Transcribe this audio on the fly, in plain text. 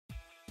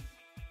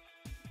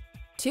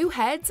Two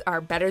heads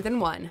are better than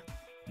one.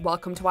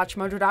 Welcome to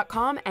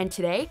WatchMojo.com, and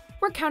today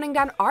we're counting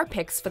down our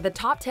picks for the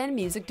top 10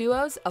 music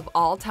duos of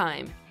all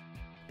time.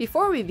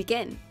 Before we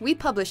begin, we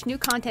publish new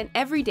content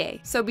every day,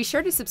 so be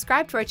sure to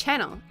subscribe to our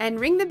channel and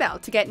ring the bell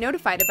to get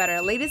notified about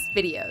our latest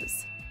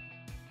videos.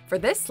 For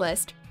this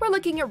list, we're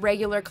looking at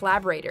regular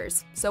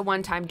collaborators, so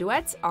one-time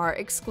duets are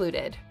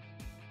excluded.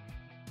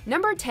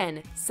 Number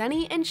 10.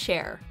 Sonny and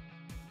Cher.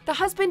 The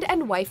husband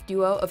and wife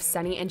duo of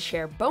Sonny and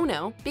Cher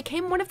Bono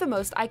became one of the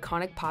most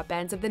iconic pop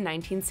bands of the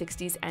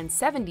 1960s and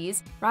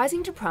 70s,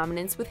 rising to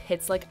prominence with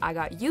hits like I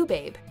Got You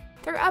Babe.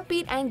 Their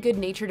upbeat and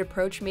good-natured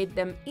approach made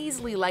them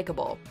easily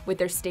likable, with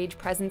their stage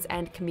presence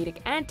and comedic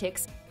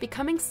antics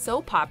becoming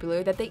so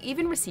popular that they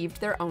even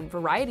received their own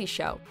variety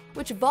show,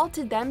 which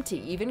vaulted them to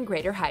even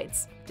greater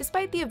heights.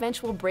 Despite the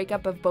eventual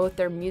breakup of both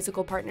their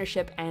musical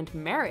partnership and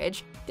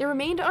marriage, they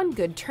remained on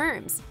good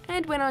terms,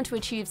 and went on to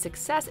achieve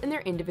success in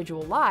their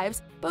individual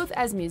lives, both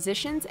as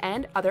musicians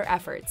and other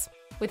efforts,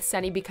 with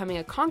Sonny becoming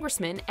a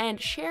congressman and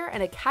Cher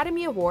an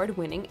Academy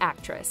Award-winning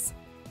actress.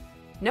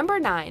 Number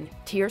 9.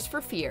 Tears for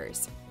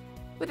Fears.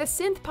 With a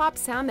synth-pop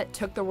sound that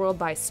took the world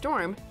by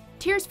storm,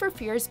 Tears for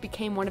Fears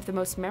became one of the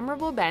most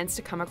memorable bands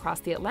to come across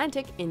the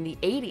Atlantic in the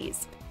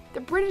 80s.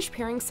 The British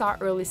pairing saw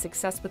early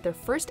success with their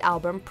first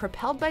album,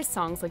 propelled by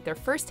songs like their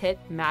first hit,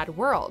 Mad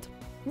World.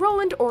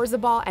 Roland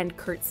Orzabal and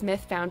Kurt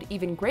Smith found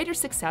even greater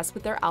success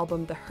with their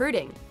album The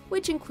Hurting,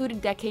 which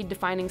included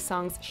decade-defining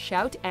songs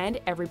Shout and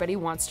Everybody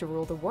Wants to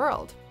Rule the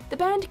World. The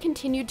band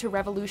continued to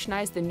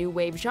revolutionize the new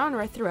wave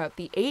genre throughout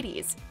the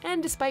 80s,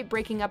 and despite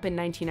breaking up in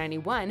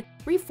 1991,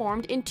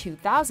 reformed in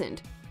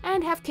 2000,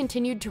 and have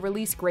continued to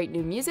release great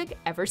new music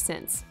ever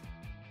since.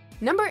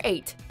 Number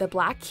 8. The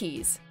Black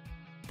Keys.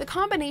 The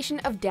combination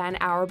of Dan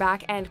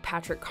Auerbach and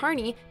Patrick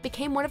Carney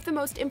became one of the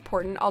most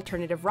important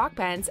alternative rock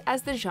bands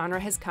as the genre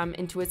has come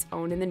into its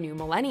own in the new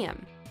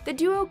millennium. The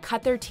duo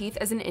cut their teeth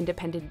as an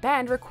independent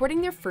band,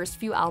 recording their first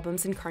few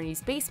albums in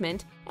Carney's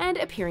basement and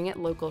appearing at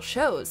local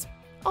shows.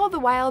 All the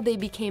while, they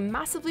became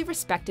massively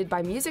respected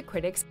by music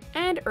critics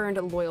and earned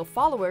loyal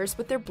followers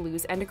with their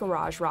blues and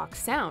garage rock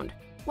sound.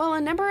 While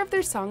a number of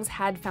their songs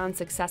had found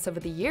success over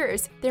the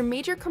years, their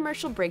major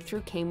commercial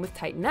breakthrough came with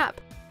Tighten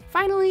Up.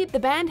 Finally, the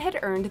band had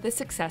earned the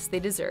success they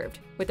deserved,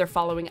 with their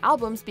following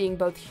albums being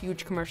both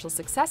huge commercial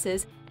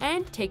successes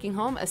and taking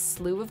home a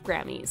slew of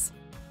Grammys.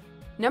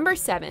 Number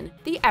 7.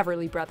 The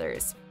Everly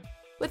Brothers.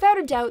 Without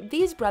a doubt,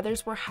 these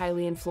brothers were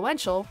highly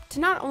influential to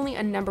not only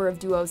a number of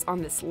duos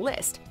on this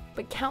list,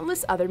 but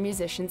countless other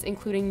musicians,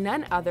 including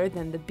none other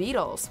than the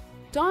Beatles.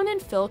 Don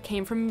and Phil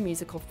came from a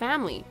musical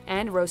family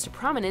and rose to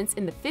prominence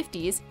in the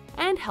 50s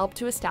and helped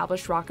to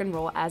establish rock and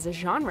roll as a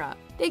genre.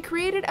 They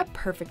created a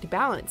perfect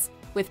balance,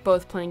 with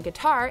both playing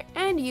guitar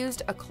and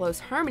used a close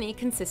harmony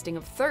consisting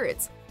of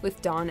thirds,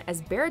 with Don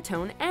as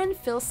baritone and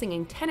Phil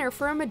singing tenor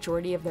for a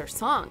majority of their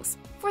songs.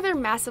 For their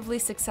massively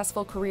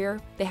successful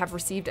career, they have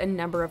received a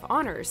number of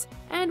honors,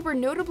 and were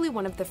notably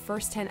one of the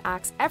first 10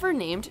 acts ever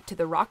named to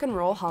the Rock and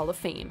Roll Hall of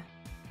Fame.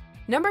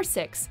 Number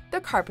 6. The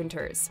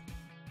Carpenters.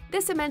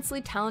 This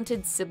immensely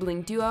talented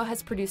sibling duo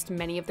has produced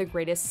many of the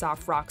greatest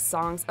soft rock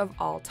songs of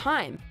all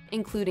time,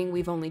 including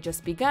We've Only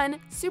Just Begun,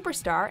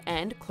 Superstar,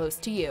 and Close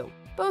to You.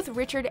 Both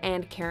Richard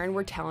and Karen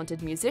were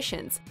talented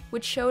musicians,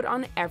 which showed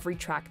on every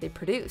track they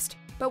produced.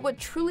 But what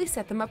truly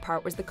set them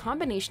apart was the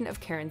combination of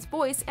Karen's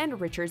voice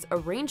and Richard's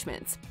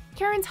arrangements.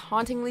 Karen's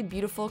hauntingly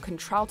beautiful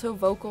contralto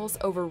vocals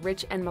over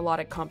rich and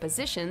melodic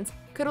compositions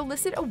could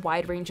elicit a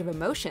wide range of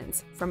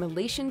emotions, from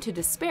elation to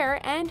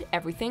despair and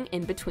everything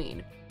in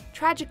between.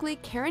 Tragically,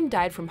 Karen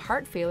died from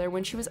heart failure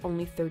when she was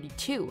only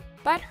 32,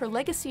 but her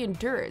legacy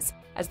endures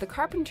as the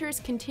Carpenters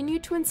continue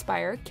to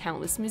inspire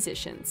countless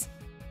musicians.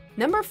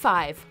 Number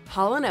 5.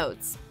 Hall &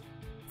 Oates.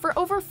 For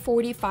over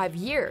 45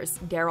 years,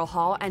 Daryl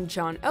Hall and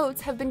John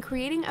Oates have been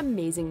creating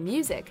amazing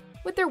music,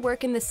 with their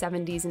work in the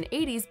 70s and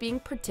 80s being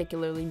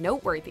particularly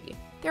noteworthy.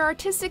 Their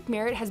artistic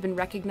merit has been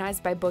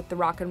recognized by both the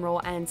Rock and Roll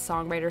and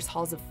Songwriters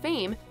Halls of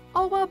Fame,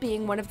 all while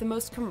being one of the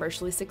most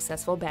commercially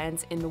successful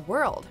bands in the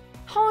world.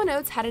 Hall &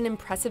 Oates had an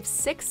impressive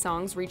 6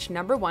 songs reach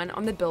number 1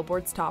 on the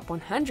Billboard's Top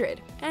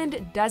 100,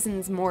 and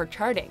dozens more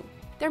charting.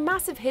 Their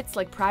massive hits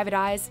like Private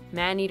Eyes,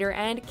 Maneater,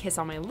 and Kiss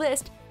on My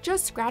List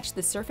just scratched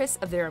the surface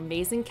of their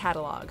amazing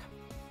catalog.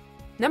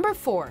 Number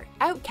 4.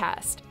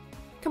 OutKast.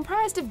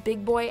 Comprised of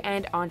Big Boi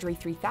and Andre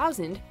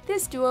 3000,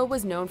 this duo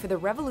was known for the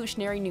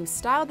revolutionary new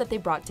style that they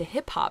brought to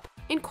hip-hop,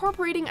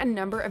 incorporating a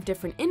number of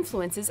different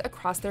influences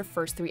across their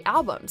first 3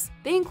 albums.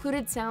 They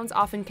included sounds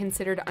often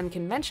considered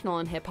unconventional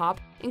in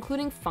hip-hop,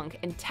 including funk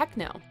and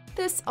techno.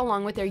 This,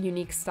 along with their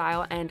unique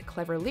style and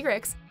clever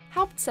lyrics,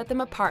 helped set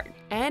them apart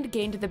and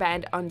gained the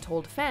band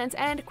untold fans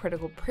and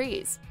critical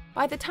praise.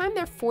 By the time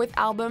their 4th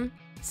album,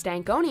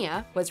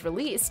 Stankonia, was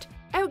released,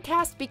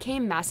 OutKast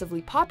became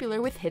massively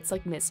popular with hits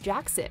like Miss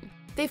Jackson.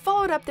 They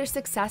followed up their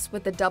success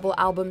with the double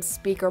album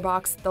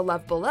Speakerboxxx The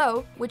Love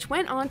Below, which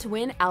went on to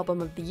win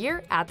Album of the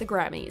Year at the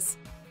Grammys.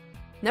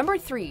 Number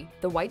 3.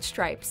 The White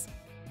Stripes.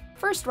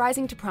 First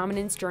rising to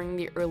prominence during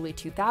the early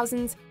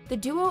 2000s, the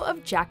duo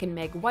of Jack and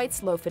Meg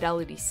White's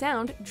low-fidelity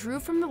sound drew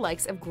from the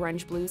likes of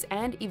grunge blues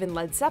and even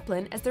Led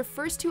Zeppelin, as their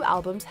first two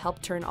albums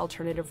helped turn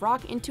alternative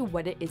rock into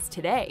what it is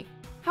today.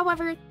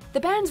 However,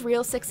 the band's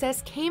real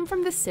success came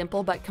from the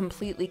simple but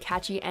completely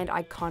catchy and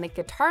iconic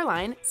guitar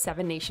line,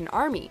 Seven Nation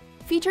Army,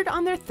 featured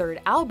on their third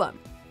album.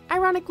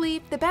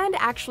 Ironically, the band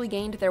actually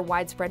gained their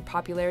widespread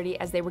popularity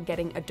as they were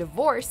getting a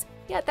divorce,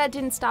 yet that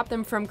didn't stop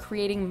them from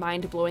creating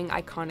mind-blowing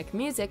iconic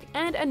music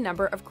and a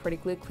number of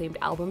critically acclaimed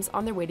albums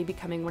on their way to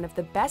becoming one of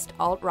the best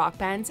alt-rock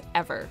bands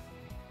ever.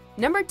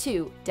 Number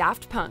 2.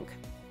 Daft Punk.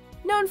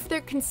 Known for their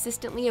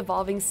consistently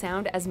evolving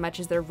sound as much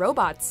as their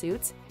robot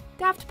suits,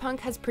 Daft Punk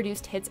has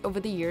produced hits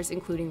over the years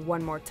including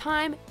One More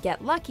Time,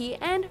 Get Lucky,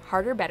 and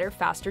Harder, Better,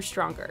 Faster,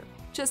 Stronger,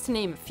 just to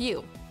name a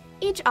few.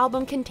 Each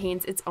album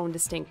contains its own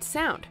distinct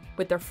sound,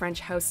 with their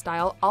French house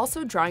style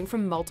also drawing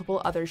from multiple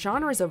other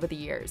genres over the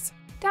years.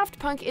 Daft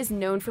Punk is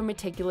known for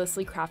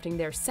meticulously crafting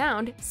their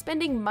sound,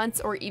 spending months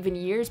or even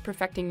years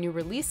perfecting new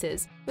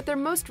releases, with their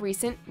most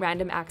recent,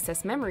 Random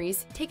Access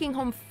Memories, taking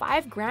home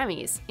 5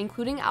 Grammys,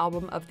 including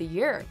Album of the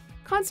Year.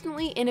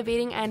 Constantly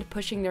innovating and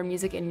pushing their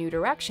music in new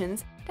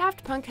directions,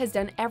 Daft Punk has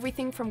done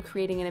everything from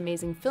creating an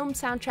amazing film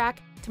soundtrack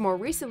to more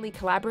recently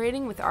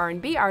collaborating with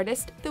R&B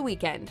artist The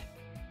Weeknd.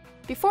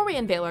 Before we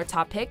unveil our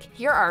top pick,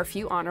 here are a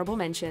few honorable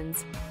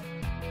mentions.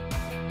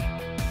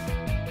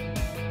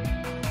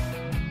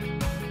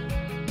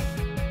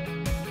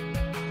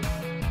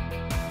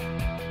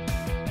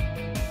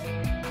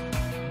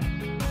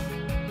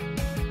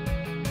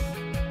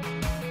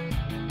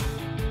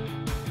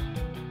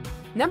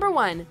 Number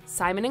 1.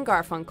 Simon &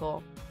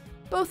 Garfunkel.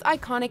 Both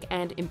iconic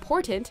and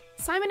important,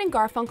 Simon &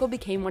 Garfunkel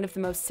became one of the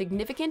most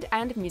significant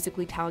and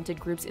musically talented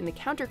groups in the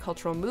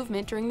countercultural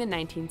movement during the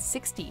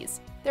 1960s.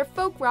 Their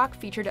folk rock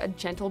featured a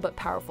gentle but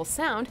powerful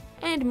sound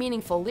and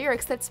meaningful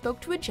lyrics that spoke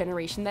to a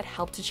generation that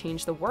helped to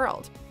change the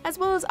world, as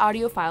well as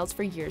audiophiles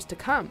for years to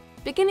come.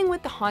 Beginning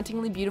with the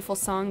hauntingly beautiful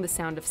song The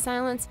Sound of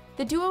Silence,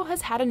 the duo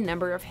has had a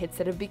number of hits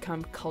that have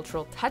become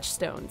cultural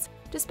touchstones.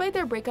 Despite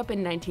their breakup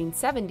in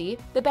 1970,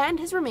 the band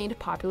has remained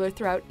popular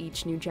throughout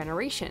each new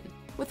generation,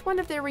 with one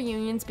of their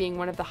reunions being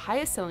one of the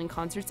highest-selling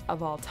concerts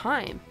of all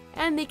time,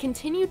 and they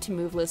continue to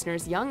move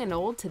listeners young and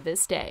old to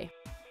this day.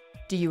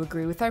 Do you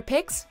agree with our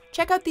picks?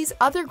 Check out these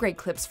other great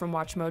clips from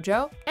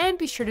WatchMojo, and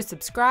be sure to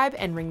subscribe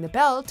and ring the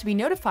bell to be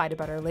notified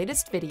about our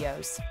latest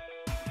videos.